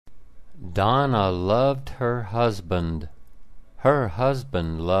Donna loved her husband. Her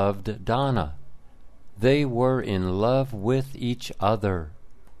husband loved Donna. They were in love with each other.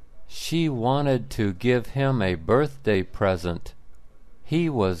 She wanted to give him a birthday present. He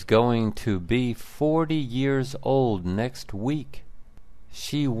was going to be 40 years old next week.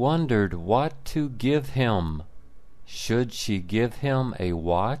 She wondered what to give him. Should she give him a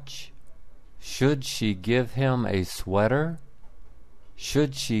watch? Should she give him a sweater?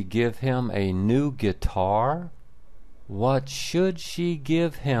 Should she give him a new guitar? What should she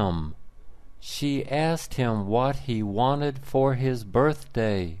give him? She asked him what he wanted for his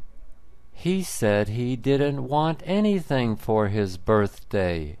birthday. He said he didn't want anything for his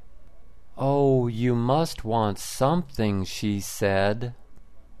birthday. "Oh, you must want something," she said.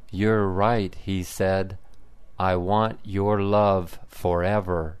 "You're right," he said. "I want your love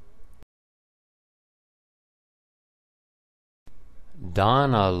forever."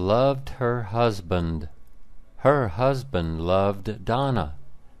 Donna loved her husband. Her husband loved Donna.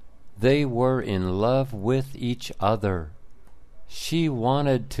 They were in love with each other. She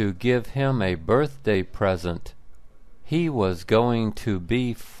wanted to give him a birthday present. He was going to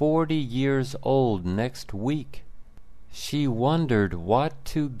be 40 years old next week. She wondered what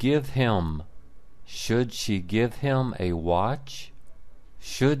to give him. Should she give him a watch?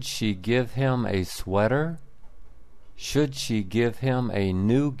 Should she give him a sweater? Should she give him a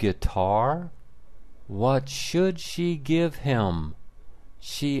new guitar? What should she give him?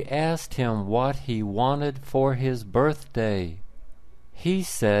 She asked him what he wanted for his birthday. He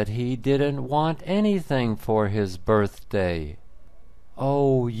said he didn't want anything for his birthday.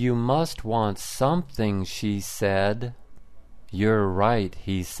 "Oh, you must want something," she said. "You're right,"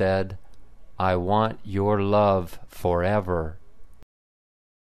 he said. "I want your love forever."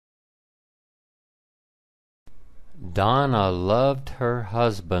 Donna loved her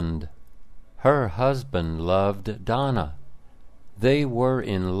husband. Her husband loved Donna. They were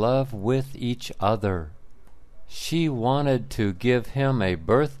in love with each other. She wanted to give him a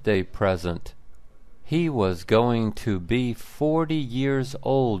birthday present. He was going to be 40 years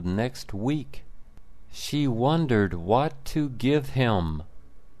old next week. She wondered what to give him.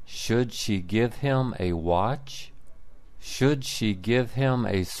 Should she give him a watch? Should she give him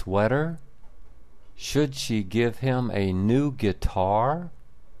a sweater? Should she give him a new guitar?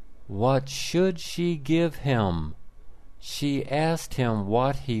 What should she give him? She asked him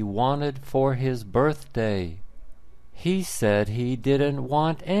what he wanted for his birthday. He said he didn't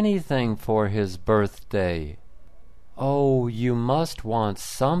want anything for his birthday. "Oh, you must want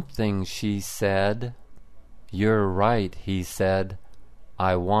something," she said. "You're right," he said.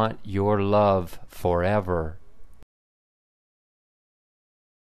 "I want your love forever."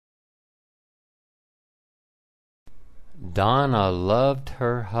 Donna loved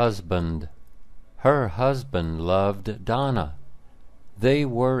her husband. Her husband loved Donna. They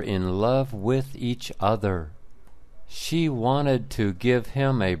were in love with each other. She wanted to give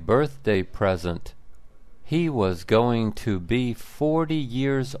him a birthday present. He was going to be 40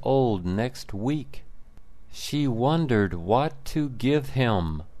 years old next week. She wondered what to give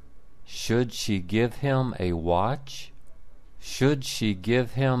him. Should she give him a watch? Should she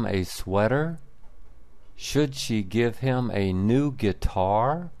give him a sweater? Should she give him a new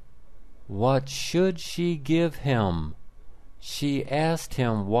guitar? What should she give him? She asked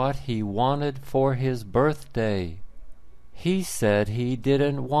him what he wanted for his birthday. He said he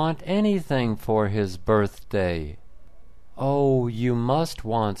didn't want anything for his birthday. "Oh, you must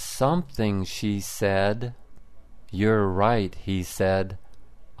want something," she said. "You're right," he said.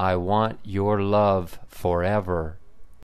 "I want your love forever."